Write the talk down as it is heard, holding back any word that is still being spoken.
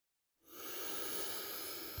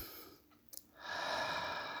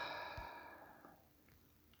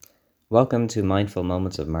Welcome to Mindful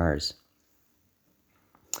Moments of Mars.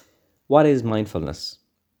 What is mindfulness?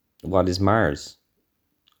 What is Mars?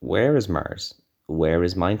 Where is Mars? Where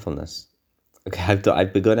is mindfulness? Okay,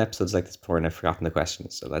 I've begun episodes like this before and I've forgotten the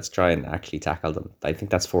questions, so let's try and actually tackle them. I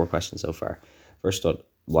think that's 4 questions so far. First one,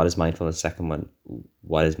 what is mindfulness? Second one,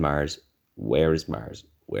 what is Mars? Where is Mars?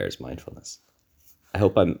 Where is mindfulness? I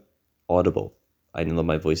hope I'm audible. I know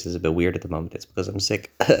my voice is a bit weird at the moment. It's because I'm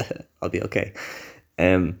sick. I'll be okay.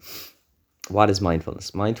 What is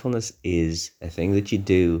mindfulness? Mindfulness is a thing that you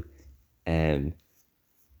do um,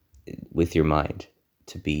 with your mind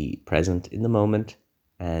to be present in the moment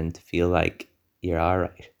and to feel like you're all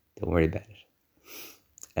right. Don't worry about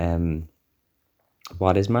it.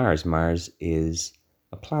 What is Mars? Mars is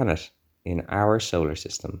a planet in our solar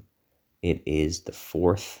system. It is the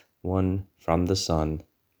 4th one from the sun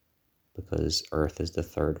because Earth is the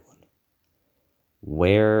 3rd one.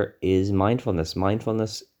 Where is mindfulness?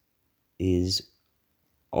 Mindfulness is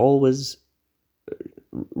always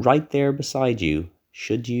right there beside you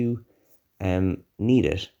should you need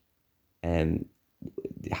it.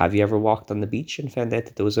 Have you ever walked on the beach and found out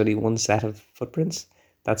that there was only one set of footprints?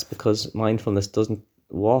 That's because mindfulness doesn't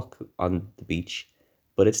walk on the beach,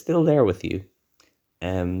 but it's still there with you.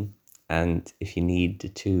 And if you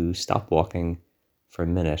need to stop walking for a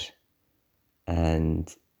minute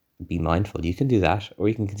and be mindful, you can do that, or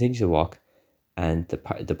you can continue to walk. And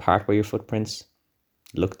the part where your footprints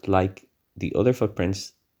looked like the other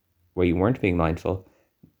footprints where you weren't being mindful,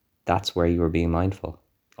 that's where you were being mindful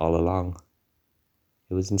all along.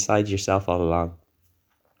 It was inside yourself all along.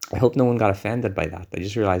 I hope no one got offended by that. I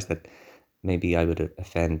just realized that maybe I would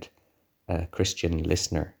offend a Christian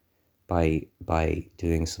listener by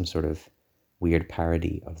doing some sort of weird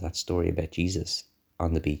parody of that story about Jesus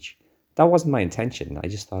on the beach. That wasn't my intention. I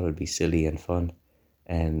just thought it would be silly and fun.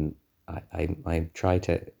 And I try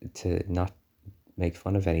to not make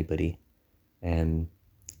fun of anybody.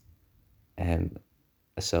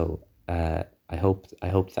 So I hope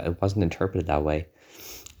that it wasn't interpreted that way.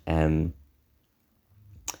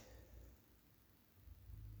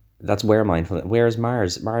 That's where mindfulness. Where is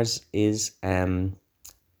Mars? Mars is okay.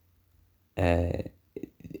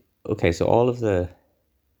 So all of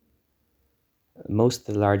most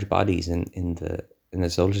of the large bodies in the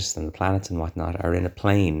solar system, the planets and whatnot, are in a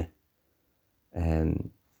plane. I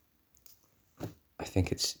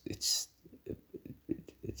think it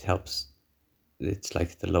helps. It's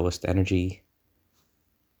like the lowest energy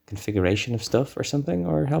configuration of stuff or something,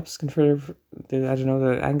 or helps configure the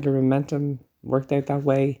angular momentum worked out that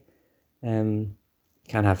way. Can't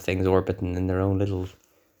have things orbiting in their own little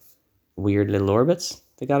weird little orbits.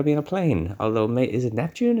 They got to be in a plane. Although, is it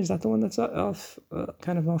Neptune? Is that the one that's off,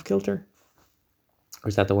 kind of off kilter, or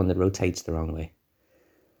is that the one that rotates the wrong way?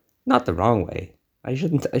 Not the wrong way. I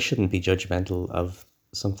shouldn't be judgmental of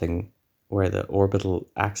something where the orbital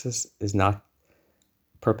axis is not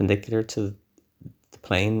perpendicular to the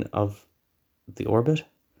plane of the orbit.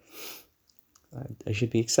 I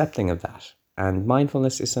should be accepting of that. And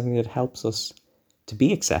mindfulness is something that helps us to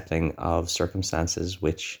be accepting of circumstances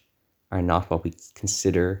which are not what we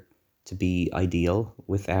consider to be ideal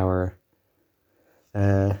with our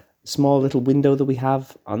small little window that we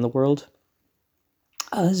have on the world.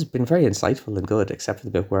 This has been very insightful and good, except for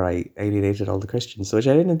the bit where I alienated all the Christians, which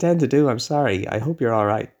I didn't intend to do. I'm sorry. I hope you're all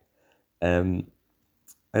right. It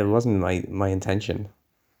wasn't my intention.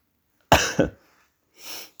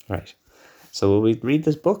 Right. So will we read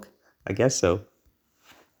this book? I guess so.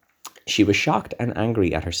 She was shocked and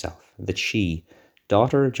angry at herself that she,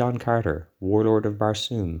 daughter of John Carter, warlord of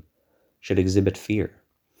Barsoom, should exhibit fear.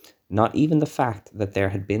 Not even the fact that there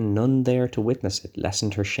had been none there to witness it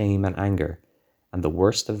lessened her shame and anger, and the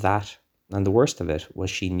worst of it was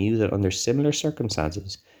she knew that under similar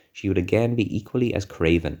circumstances she would again be equally as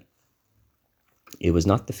craven. It was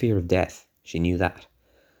not the fear of death, she knew that.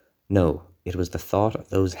 No, it was the thought of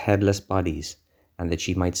those headless bodies, and that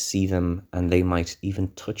she might see them, and they might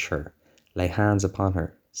even touch her, lay hands upon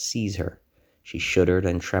her, seize her. She shuddered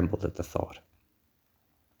and trembled at the thought.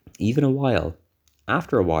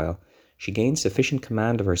 After a while, she gained sufficient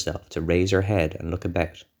command of herself to raise her head and look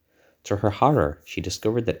about. To her horror, she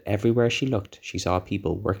discovered that everywhere she looked, she saw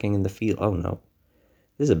people working in the field. Oh no,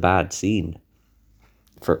 this is a bad scene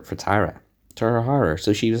for Tara. To her horror,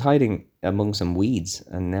 so she was hiding among some weeds,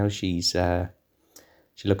 and now she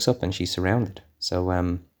looks up and she's surrounded. So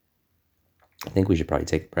I think we should probably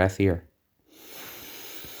take a breath here.